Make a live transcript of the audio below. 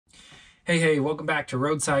Hey, welcome back to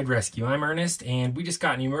Roadside Rescue. I'm Ernest, and we just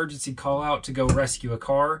got an emergency call out to go rescue a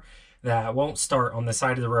car that won't start on the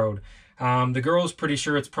side of the road. The girl's pretty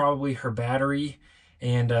sure it's probably her battery,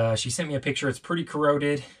 and she sent me a picture. It's pretty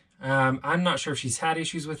corroded. I'm not sure if she's had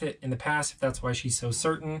issues with it in the past, if that's why she's so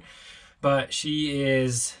certain, but she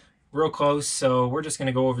is real close, so we're just going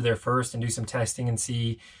to go over there first and do some testing and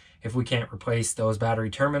see if we can't replace those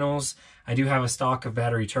battery terminals. I do have a stock of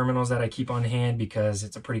battery terminals that I keep on hand because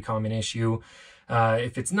it's a pretty common issue.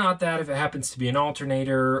 If it's not that, if it happens to be an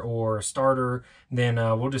alternator or a starter, then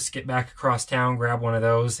we'll just get back across town, grab one of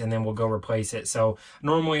those, and then we'll go replace it. So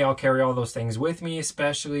normally I'll carry all those things with me,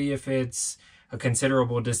 especially if it's a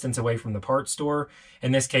considerable distance away from the parts store.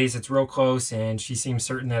 In this case, it's real close, and she seems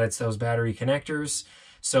certain that it's those battery connectors.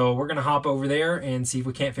 So we're gonna hop over there and see if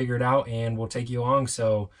we can't figure it out, and we'll take you along.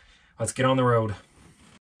 So let's get on the road.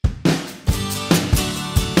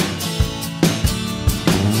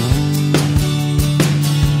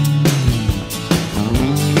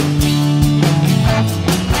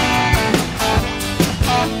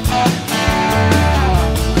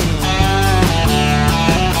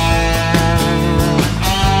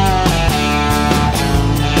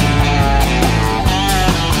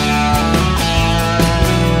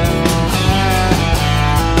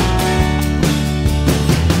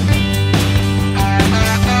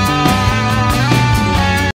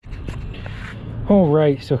 All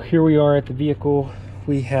right, so here we are at the vehicle.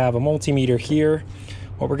 We have a multimeter here.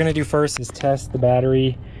 What we're gonna do first is test the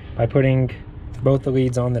battery by putting both the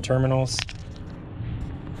leads on the terminals.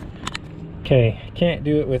 Okay, can't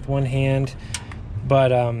do it with one hand, but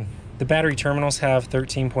the battery terminals have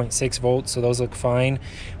 13.6 volts, so those look fine.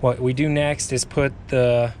 What we do next is put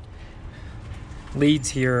the leads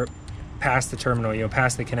here past the terminal,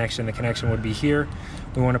 past the connection. The connection would be here.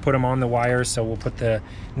 We wanna put them on the wires, so we'll put the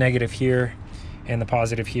negative here and the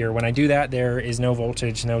positive here. When I do that, there is no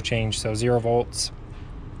voltage, no change, so 0 volts.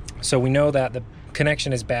 So we know that the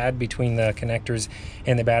connection is bad between the connectors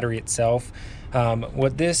and the battery itself.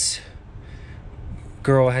 What this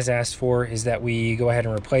girl has asked for is that we go ahead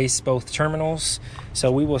and replace both terminals.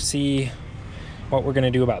 So we will see what we're going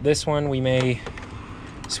to do about this one. We may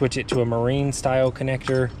switch it to a marine style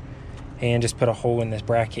connector and just put a hole in this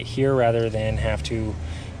bracket here rather than have to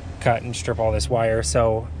cut and strip all this wire.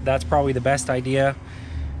 So that's probably the best idea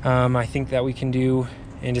I think that we can do,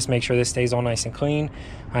 and just make sure this stays all nice and clean.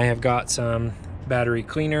 I have got some battery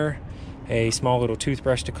cleaner, a small little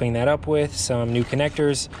toothbrush to clean that up with, some new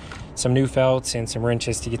connectors, some new felts, and some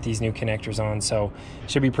wrenches to get these new connectors on. So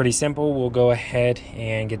it should be pretty simple. We'll go ahead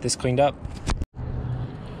and get this cleaned up.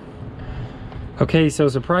 Okay, so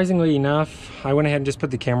surprisingly enough, I went ahead and just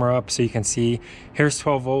put the camera up so you can see. Here's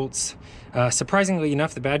 12 volts. Surprisingly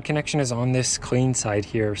enough, the bad connection is on this clean side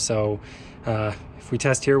here. So if we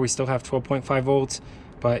test here, we still have 12.5 volts.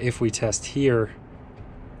 But if we test here,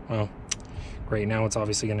 well, great, now it's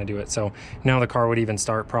obviously going to do it. So now the car would even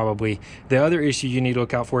start probably. The other issue you need to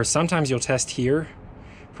look out for is sometimes you'll test here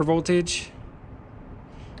for voltage.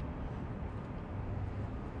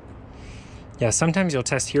 Yeah, sometimes you'll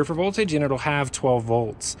test here for voltage and it'll have 12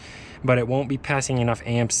 volts, but it won't be passing enough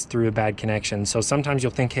amps through a bad connection. So sometimes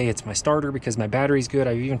you'll think, hey, it's my starter because my battery's good.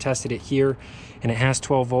 I've even tested it here and it has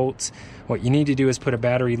 12 volts. What you need to do is put a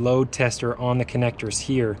battery load tester on the connectors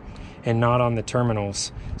here and not on the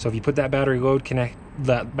terminals. So if you put that battery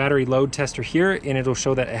load tester here, and it'll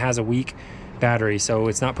show that it has a weak battery, so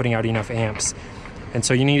it's not putting out enough amps. And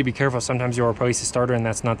so you need to be careful. Sometimes you'll replace the starter and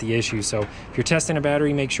that's not the issue. So if you're testing a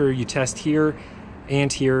battery, make sure you test here,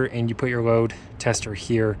 and you put your load tester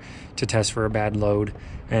here to test for a bad load.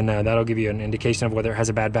 And that'll give you an indication of whether it has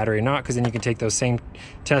a bad battery or not, because then you can take those same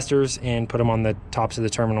testers and put them on the tops of the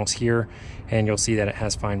terminals here, and you'll see that it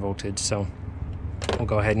has fine voltage. So we'll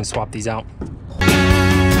go ahead and swap these out.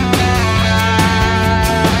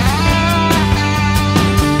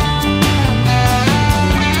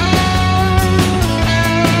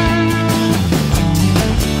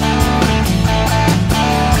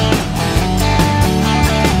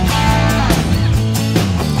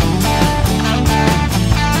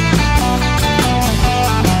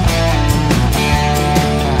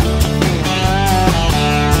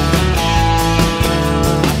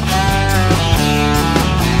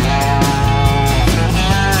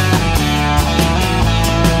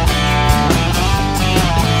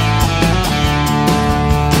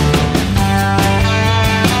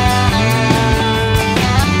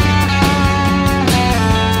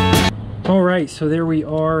 So there we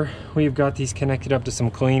are. We've got these connected up to some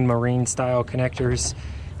clean marine style connectors.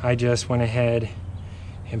 I just went ahead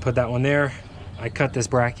and put that one there. I cut this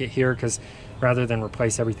bracket here because rather than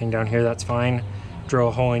replace everything down here, that's fine. Drill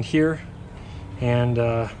a hole in here, and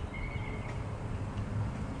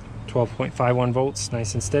 12.51 volts,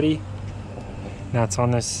 nice and steady. That's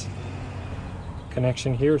on this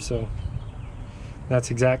connection here, so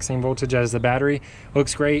that's exact same voltage as the battery.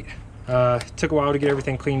 Looks great. Took a while to get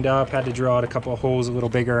everything cleaned up. Had to drill out a couple of holes a little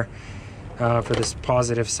bigger for this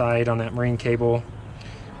positive side on that marine cable.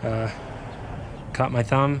 Caught my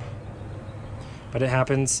thumb, but it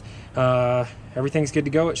happens. Everything's good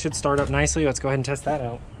to go. It should start up nicely. Let's go ahead and test that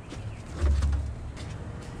out.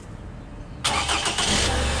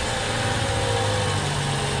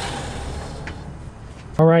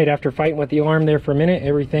 All right, after fighting with the alarm there for a minute,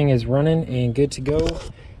 everything is running and good to go.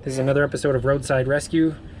 This is another episode of Roadside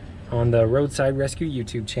Rescue on the Roadside Rescue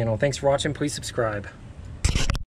YouTube channel. Thanks for watching. Please subscribe.